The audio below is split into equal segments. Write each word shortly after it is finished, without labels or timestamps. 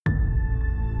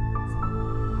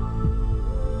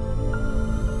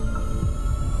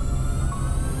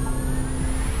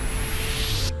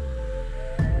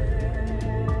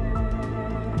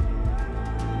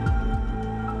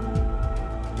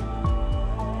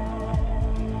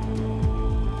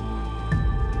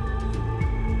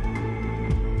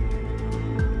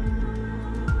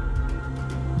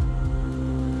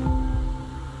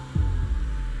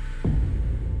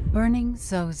Burning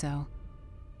Zozo.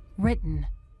 Written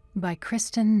by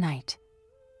Kristen Knight.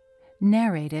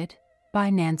 Narrated by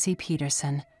Nancy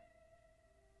Peterson.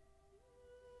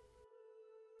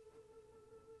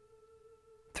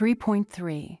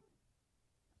 .3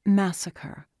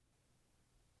 Massacre.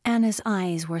 Anna's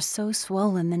eyes were so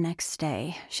swollen the next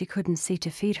day she couldn't see to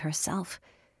feed herself.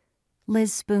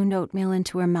 Liz spooned oatmeal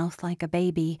into her mouth like a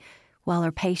baby, while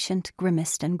her patient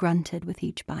grimaced and grunted with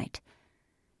each bite.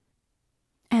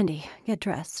 "Andy, get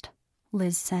dressed,"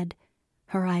 Liz said,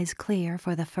 her eyes clear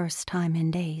for the first time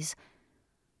in days.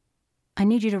 "I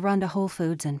need you to run to Whole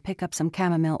Foods and pick up some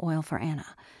chamomile oil for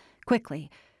Anna.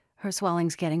 Quickly, her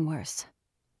swelling's getting worse.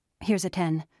 Here's a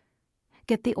 10.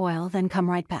 Get the oil, then come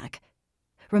right back.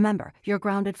 Remember, you're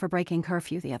grounded for breaking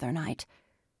curfew the other night."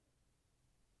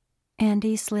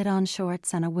 Andy slid on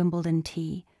shorts and a Wimbledon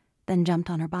tee, then jumped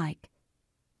on her bike.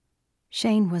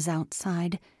 Shane was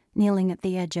outside, kneeling at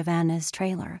the edge of Anna's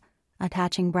trailer,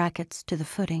 attaching brackets to the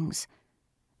footings.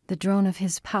 The drone of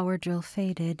his power drill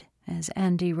faded as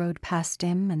Andy rode past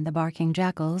him and the barking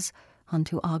jackals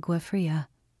onto Agua Fria.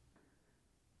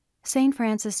 St.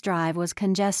 Francis Drive was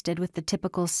congested with the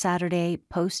typical Saturday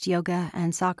post-yoga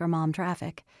and soccer mom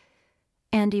traffic.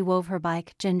 Andy wove her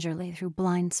bike gingerly through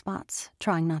blind spots,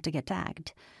 trying not to get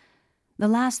tagged. The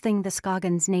last thing the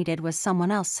Scoggins needed was someone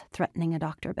else threatening a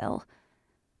doctor bill.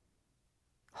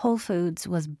 Whole Foods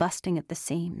was busting at the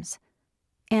seams.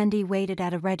 Andy waited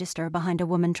at a register behind a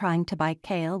woman trying to buy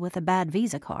kale with a bad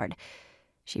Visa card.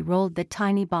 She rolled the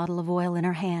tiny bottle of oil in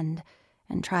her hand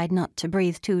and tried not to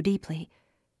breathe too deeply.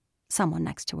 Someone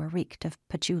next to her reeked of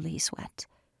patchouli sweat.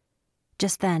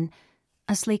 Just then,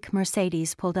 a sleek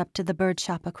Mercedes pulled up to the bird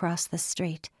shop across the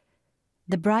street.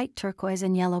 The bright turquoise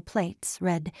and yellow plates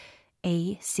read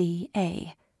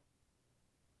ACA.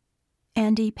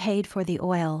 Andy paid for the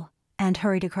oil and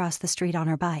hurried across the street on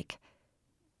her bike.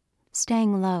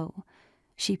 Staying low,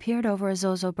 she peered over a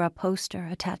Zozobra poster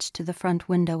attached to the front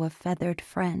window of Feathered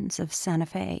Friends of Santa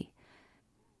Fe.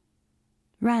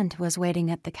 Rand was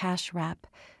waiting at the cash wrap,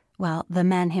 while the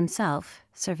man himself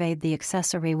surveyed the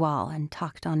accessory wall and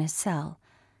talked on his cell.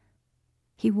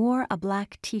 He wore a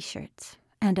black t-shirt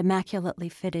and immaculately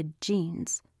fitted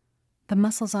jeans. The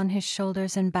muscles on his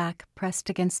shoulders and back pressed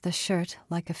against the shirt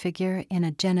like a figure in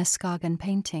a Jenna Scoggin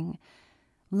painting,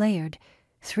 layered,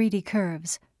 3D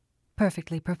curves,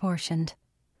 perfectly proportioned.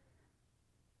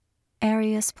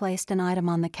 Arius placed an item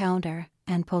on the counter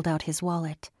and pulled out his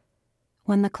wallet.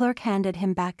 When the clerk handed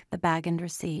him back the bag and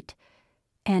receipt,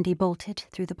 Andy bolted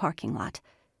through the parking lot.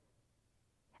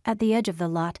 At the edge of the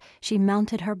lot, she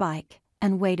mounted her bike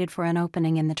and waited for an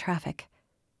opening in the traffic.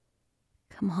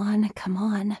 Come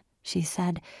on," she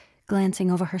said,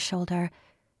 glancing over her shoulder.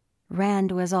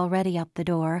 Rand was already up the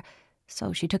door,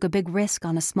 so she took a big risk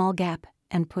on a small gap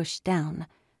and pushed down.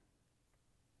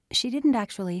 She didn't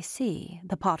actually see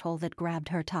the pothole that grabbed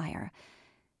her tire.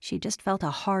 She just felt a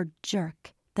hard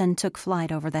jerk, then took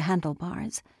flight over the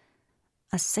handlebars.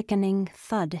 A sickening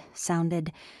thud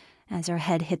sounded as her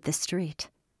head hit the street.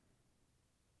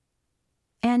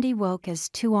 Andy woke as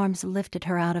two arms lifted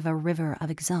her out of a river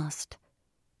of exhaust.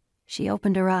 She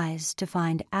opened her eyes to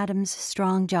find Adam's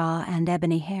strong jaw and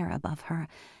ebony hair above her,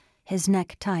 his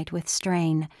neck tight with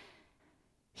strain.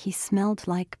 He smelled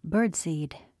like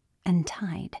birdseed and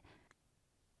tide.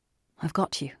 "I've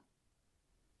got you."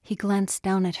 He glanced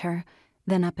down at her,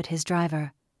 then up at his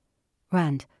driver.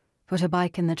 "Rand, put a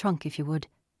bike in the trunk if you would."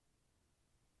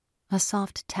 A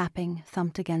soft tapping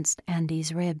thumped against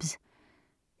Andy's ribs.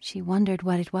 She wondered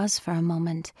what it was for a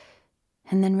moment,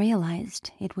 and then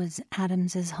realized it was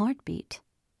Adams's heartbeat.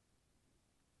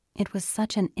 It was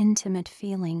such an intimate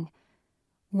feeling,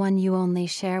 one you only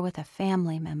share with a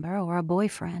family member or a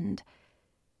boyfriend.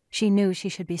 She knew she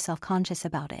should be self-conscious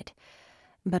about it,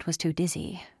 but was too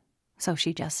dizzy, so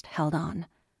she just held on.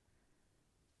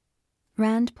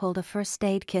 Rand pulled a first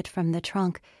aid kit from the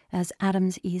trunk as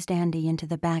Adams eased Andy into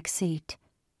the back seat.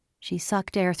 She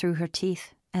sucked air through her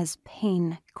teeth as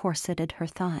pain corseted her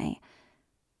thigh.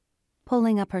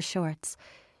 Pulling up her shorts,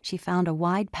 she found a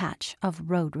wide patch of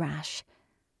road rash.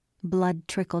 Blood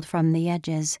trickled from the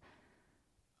edges.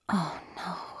 Oh,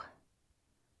 no.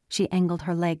 She angled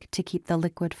her leg to keep the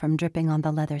liquid from dripping on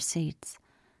the leather seats.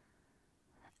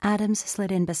 Adams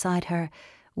slid in beside her,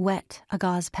 wet a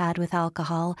gauze pad with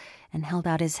alcohol, and held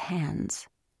out his hands.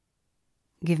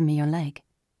 "Give me your leg."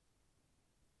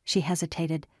 She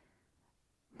hesitated.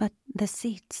 "But the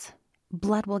seats.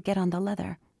 Blood will get on the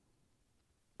leather."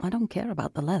 "I don't care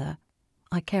about the leather.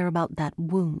 I care about that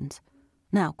wound.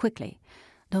 Now, quickly.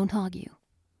 Don't argue."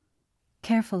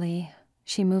 Carefully,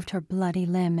 she moved her bloody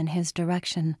limb in his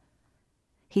direction.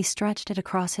 He stretched it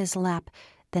across his lap,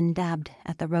 then dabbed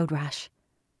at the road rash.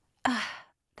 "Ah,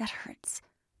 that hurts."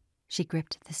 She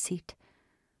gripped the seat.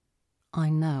 "I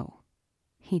know."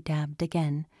 He dabbed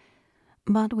again.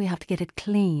 "But we have to get it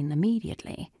clean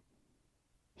immediately."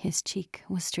 His cheek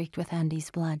was streaked with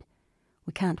Andy's blood.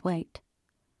 "We can't wait."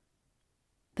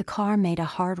 The car made a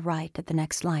hard right at the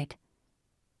next light.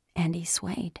 Andy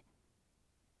swayed.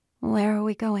 "Where are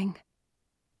we going?"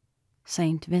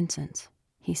 "St. Vincent's,"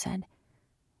 he said.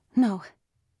 "No."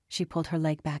 She pulled her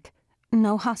leg back.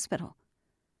 "No hospital."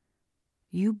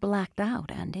 "You blacked out,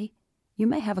 Andy. You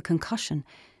may have a concussion,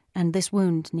 and this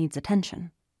wound needs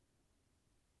attention."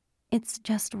 "It's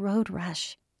just road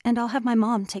rash, and I'll have my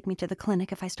mom take me to the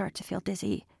clinic if I start to feel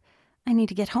dizzy. I need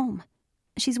to get home.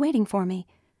 She's waiting for me."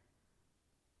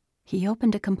 He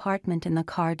opened a compartment in the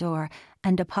car door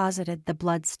and deposited the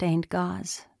blood-stained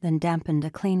gauze, then dampened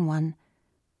a clean one.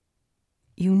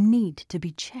 "You need to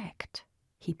be checked,"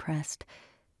 he pressed,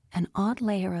 an odd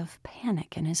layer of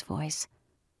panic in his voice.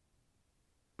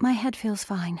 "My head feels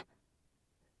fine."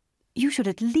 "You should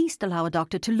at least allow a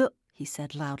doctor to look," he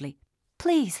said loudly.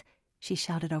 "Please," she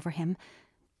shouted over him.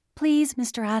 "Please,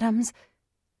 Mr. Adams."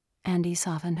 Andy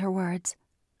softened her words.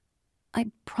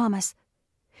 "I promise.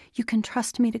 You can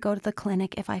trust me to go to the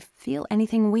clinic if I feel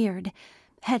anything weird.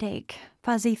 Headache,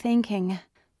 fuzzy thinking.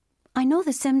 I know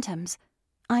the symptoms.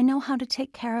 I know how to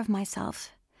take care of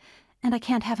myself. And I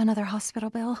can't have another hospital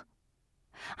bill.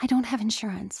 I don't have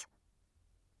insurance."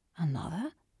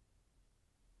 "Another?"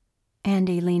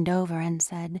 Andy leaned over and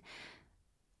said,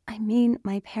 "I mean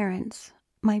my parents.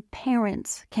 My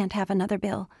parents can't have another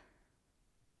bill."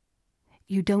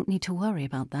 "You don't need to worry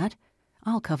about that.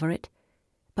 I'll cover it.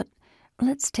 But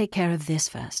let's take care of this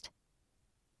first."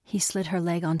 He slid her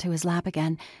leg onto his lap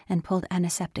again and pulled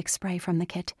antiseptic spray from the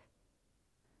kit.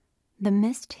 The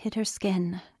mist hit her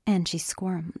skin, and she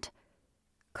squirmed.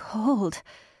 "Cold."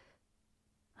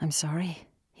 "I'm sorry,"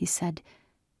 he said,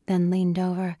 then leaned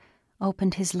over,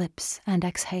 opened his lips, and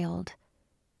exhaled.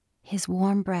 His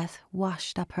warm breath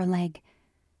washed up her leg.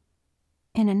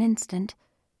 In an instant,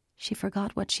 she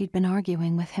forgot what she'd been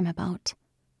arguing with him about.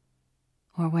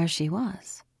 Or where she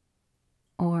was.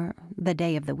 Or the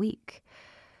day of the week.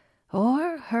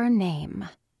 Or her name.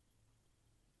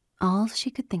 All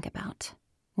she could think about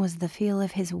was the feel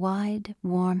of his wide,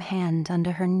 warm hand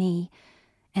under her knee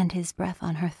and his breath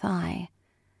on her thigh.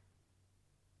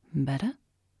 "Better?"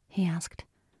 he asked.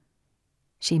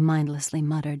 She mindlessly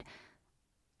muttered,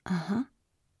 "Uh-huh."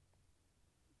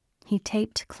 He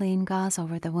taped clean gauze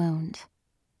over the wound.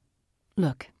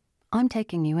 "Look, I'm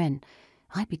taking you in.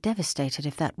 I'd be devastated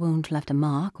if that wound left a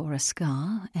mark or a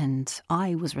scar, and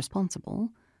I was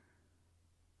responsible."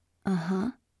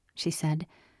 "Uh-huh," she said.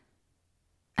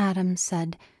 Adams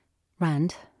said,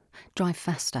 "Rand, drive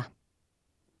faster."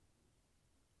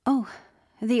 "Oh,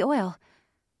 the oil."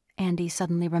 Andy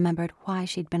suddenly remembered why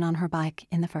she'd been on her bike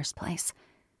in the first place.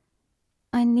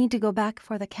 "I need to go back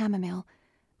for the chamomile.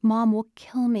 Mom will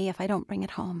kill me if I don't bring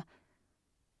it home."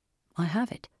 "I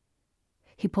have it."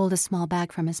 He pulled a small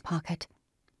bag from his pocket.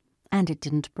 "And it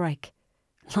didn't break.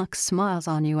 Luck smiles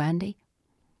on you, Andy."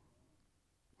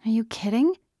 "Are you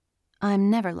kidding? I'm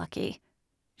never lucky."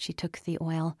 She took the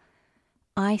oil.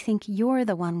 "I think you're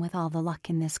the one with all the luck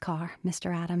in this car,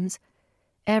 Mr. Adams.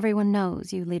 Everyone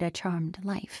knows you lead a charmed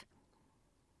life."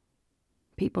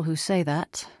 "People who say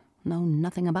that know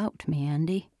nothing about me,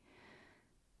 Andy."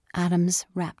 Adams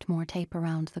wrapped more tape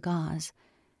around the gauze.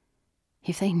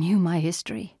 "If they knew my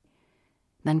history,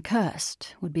 then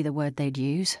cursed would be the word they'd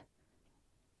use."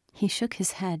 He shook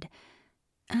his head.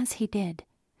 As he did,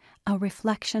 a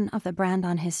reflection of the brand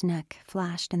on his neck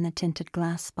flashed in the tinted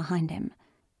glass behind him.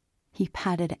 He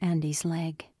patted Andy's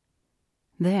leg.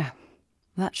 "There,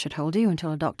 that should hold you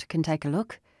until a doctor can take a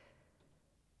look."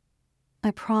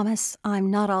 "I promise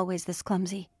I'm not always this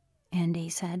clumsy," Andy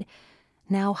said,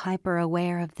 now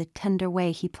hyper-aware of the tender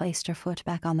way he placed her foot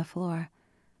back on the floor.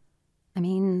 "I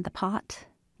mean, the pot,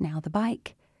 now the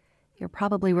bike. You're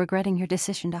probably regretting your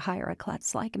decision to hire a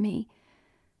klutz like me."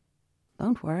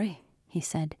 "Don't worry," he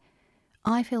said.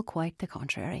 "I feel quite the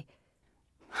contrary.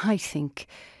 I think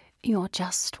you're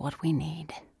just what we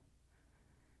need."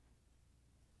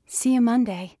 "See you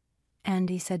Monday,"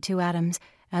 Andy said to Adams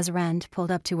as Rand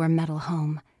pulled up to her metal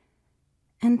home.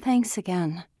 "And thanks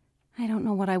again. I don't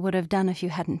know what I would have done if you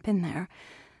hadn't been there.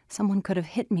 Someone could have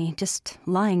hit me just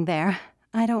lying there.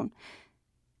 I don't—"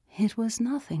 "It was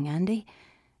nothing, Andy.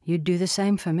 You'd do the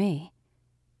same for me."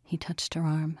 He touched her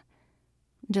arm.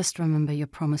 "Just remember your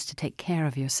promise to take care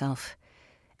of yourself,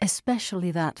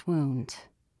 especially that wound."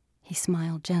 He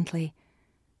smiled gently.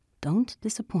 "Don't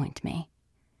disappoint me."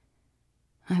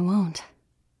 "I won't."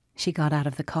 She got out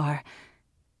of the car.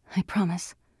 "I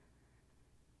promise."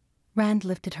 Rand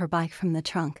lifted her bike from the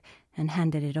trunk and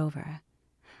handed it over.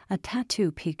 A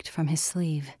tattoo peeked from his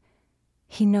sleeve.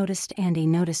 He noticed Andy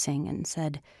noticing and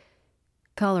said,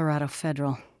 "Colorado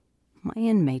Federal. My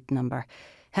inmate number.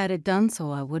 Had it done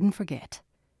so I wouldn't forget."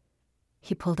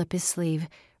 He pulled up his sleeve,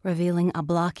 revealing a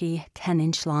blocky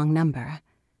 10-inch-long number.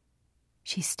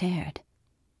 She stared.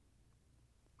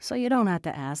 "So you don't have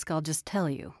to ask, I'll just tell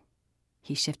you."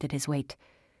 He shifted his weight.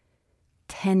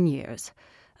 10 years.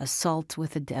 Assault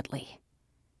with a deadly.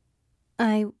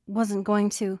 "I wasn't going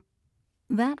to."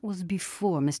 "That was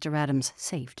before Mr. Adams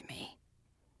saved me."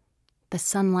 The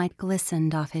sunlight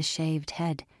glistened off his shaved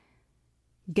head.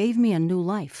 "Gave me a new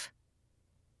life."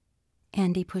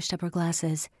 Andy pushed up her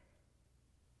glasses.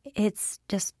 "It's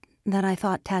just that I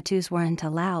thought tattoos weren't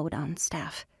allowed on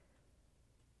staff."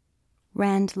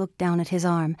 Rand looked down at his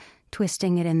arm,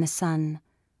 twisting it in the sun.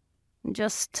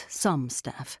 "Just some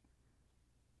staff."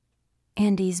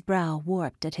 Andy's brow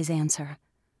warped at his answer.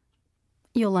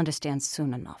 "You'll understand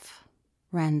soon enough,"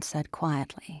 Rand said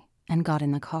quietly, and got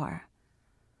in the car.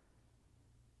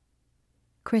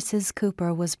 Chris's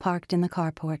Cooper was parked in the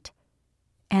carport.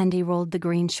 Andy rolled the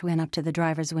green Schwinn up to the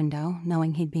driver's window,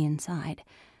 knowing he'd be inside.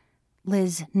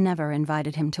 Liz never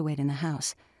invited him to wait in the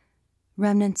house.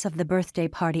 Remnants of the birthday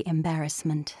party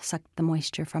embarrassment sucked the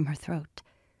moisture from her throat.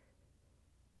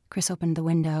 Chris opened the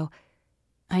window.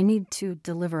 "I need to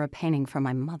deliver a painting for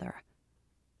my mother."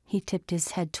 He tipped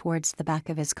his head towards the back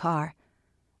of his car.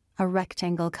 A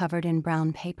rectangle covered in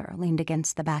brown paper leaned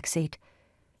against the back seat.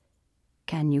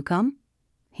 "Can you come?"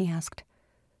 he asked.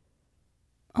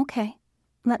 "Okay,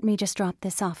 let me just drop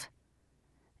this off."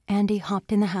 Andy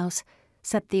hopped in the house,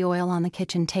 set the oil on the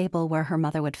kitchen table where her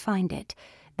mother would find it,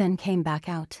 then came back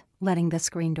out, letting the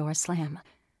screen door slam.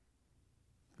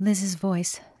 Liz's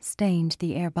voice stained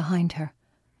the air behind her.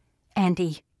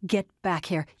 "Andy, get back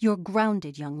here. You're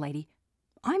grounded, young lady.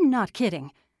 I'm not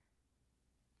kidding."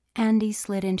 Andy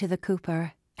slid into the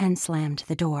Cooper and slammed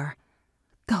the door.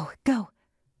 "Go, go."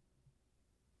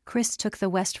 Chris took the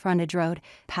west frontage road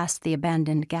past the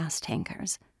abandoned gas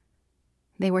tankers.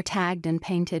 They were tagged and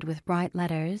painted with bright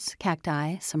letters,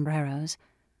 cacti, sombreros.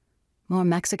 More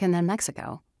Mexican than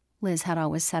Mexico, Liz had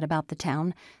always said about the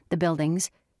town, the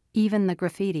buildings, even the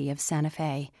graffiti of Santa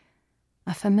Fe.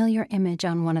 A familiar image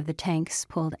on one of the tanks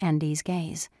pulled Andy's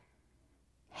gaze.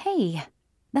 "Hey,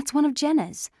 that's one of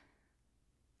Jenna's."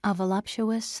 A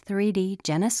voluptuous 3D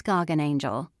Jenna Scoggin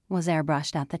angel was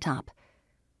airbrushed at the top.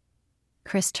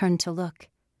 Chris turned to look.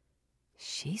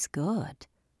 "She's good."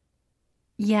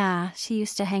 "Yeah, she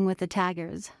used to hang with the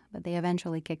taggers, but they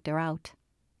eventually kicked her out.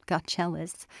 Got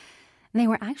jealous. They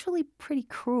were actually pretty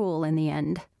cruel in the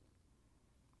end."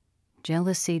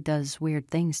 "Jealousy does weird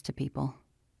things to people.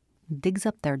 Digs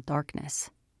up their darkness."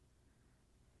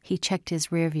 He checked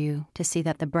his rear view to see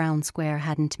that the brown square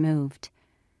hadn't moved.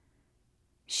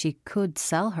 "She could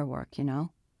sell her work, you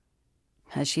know.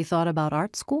 Has she thought about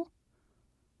art school?"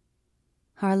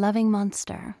 Our loving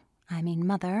mother,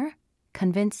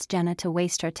 convinced Jenna to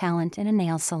waste her talent in a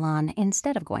nail salon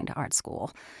instead of going to art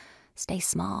school. Stay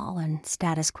small and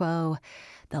status quo,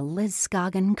 the Liz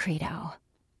Scoggin credo.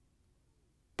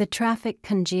 The traffic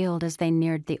congealed as they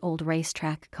neared the old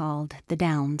racetrack called the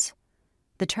Downs.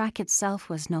 The track itself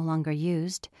was no longer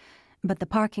used, but the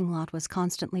parking lot was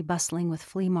constantly bustling with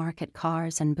flea market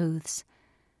cars and booths.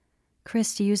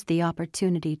 Chris used the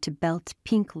opportunity to belt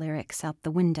Pink lyrics out the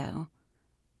window.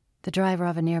 The driver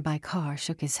of a nearby car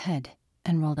shook his head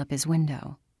and rolled up his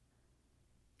window.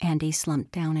 Andy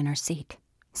slumped down in her seat.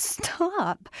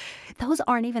 "Stop! Those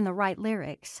aren't even the right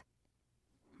lyrics."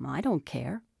 "I don't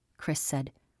care," Chris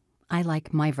said. "I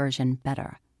like my version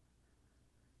better."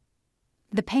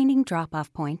 The painting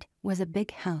drop-off point was a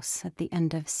big house at the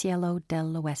end of Cielo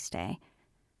del Oeste.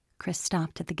 Chris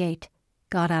stopped at the gate,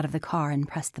 got out of the car, and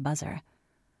pressed the buzzer.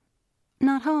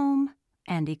 "Not home,"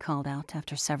 Andy called out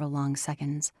after several long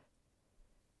seconds.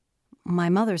 "My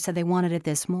mother said they wanted it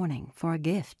this morning for a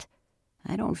gift.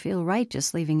 I don't feel right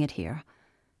just leaving it here.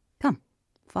 Come,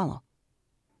 follow."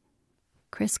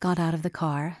 Chris got out of the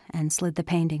car and slid the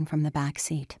painting from the back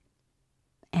seat.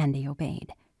 Andy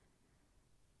obeyed.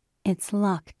 "It's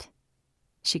locked."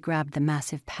 She grabbed the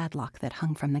massive padlock that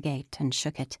hung from the gate and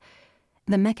shook it.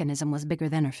 The mechanism was bigger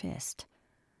than her fist.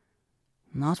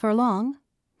 "Not for long,"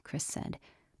 Chris said,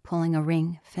 pulling a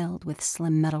ring filled with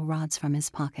slim metal rods from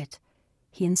his pocket.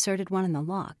 He inserted one in the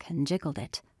lock and jiggled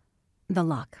it. The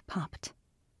lock popped.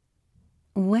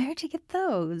 "Where'd you get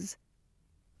those?"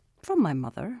 "From my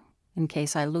mother, in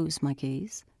case I lose my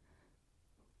keys."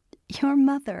 "Your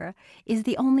mother is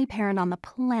the only parent on the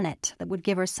planet that would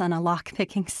give her son a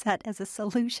lock-picking set as a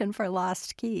solution for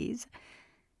lost keys."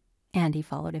 Andy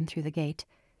followed him through the gate.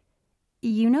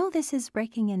 You know this is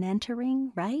breaking and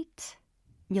entering, right?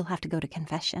 You'll have to go to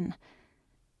confession.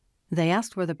 They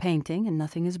asked for the painting, and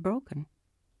nothing is broken.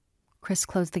 Chris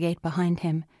closed the gate behind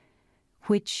him.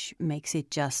 Which makes it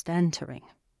just entering.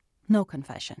 No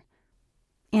confession.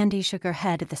 Andy shook her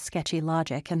head at the sketchy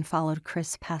logic and followed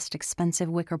Chris past expensive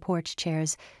wicker porch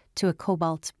chairs to a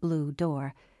cobalt blue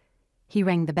door. He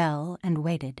rang the bell and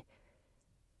waited.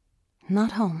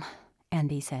 Not home,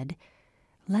 Andy said.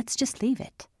 Let's just leave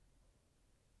it.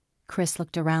 Chris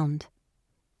looked around.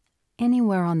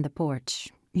 Anywhere on the porch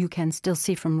you can still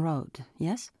see from road,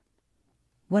 yes?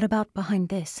 What about behind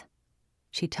this?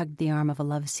 She tugged the arm of a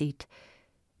love seat.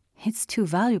 It's too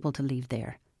valuable to leave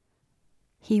there.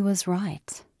 He was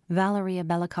right. Valeria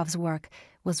Belikov's work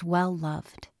was well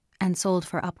loved and sold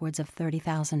for upwards of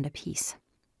 $30,000 apiece.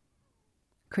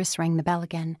 Chris rang the bell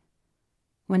again.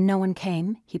 When no one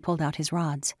came, he pulled out his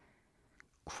rods.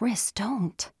 Chris,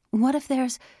 don't. What if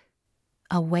there's...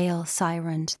 A wail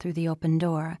sirened through the open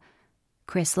door.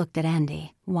 Chris looked at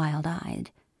Andy, wild-eyed.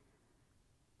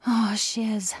 Oh,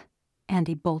 shiz.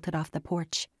 Andy bolted off the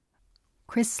porch.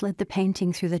 Chris slid the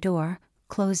painting through the door,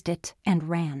 closed it, and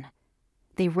ran.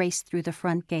 They raced through the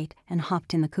front gate and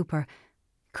hopped in the Cooper.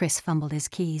 Chris fumbled his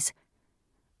keys.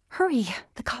 Hurry!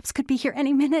 The cops could be here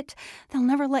any minute. They'll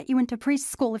never let you into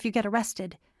preschool if you get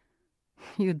arrested.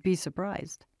 You'd be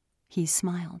surprised. He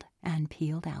smiled and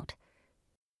peeled out.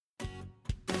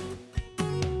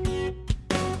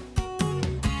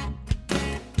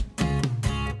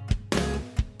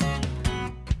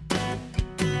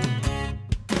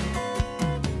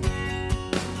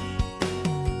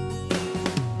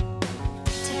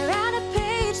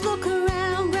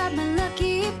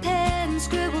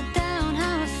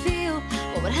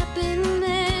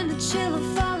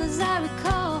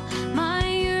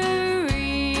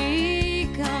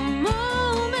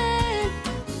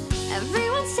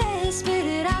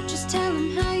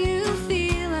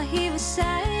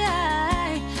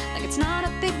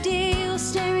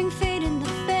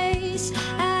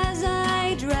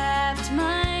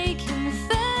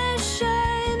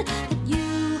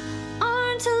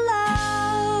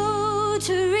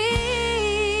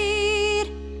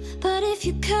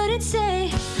 To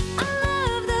say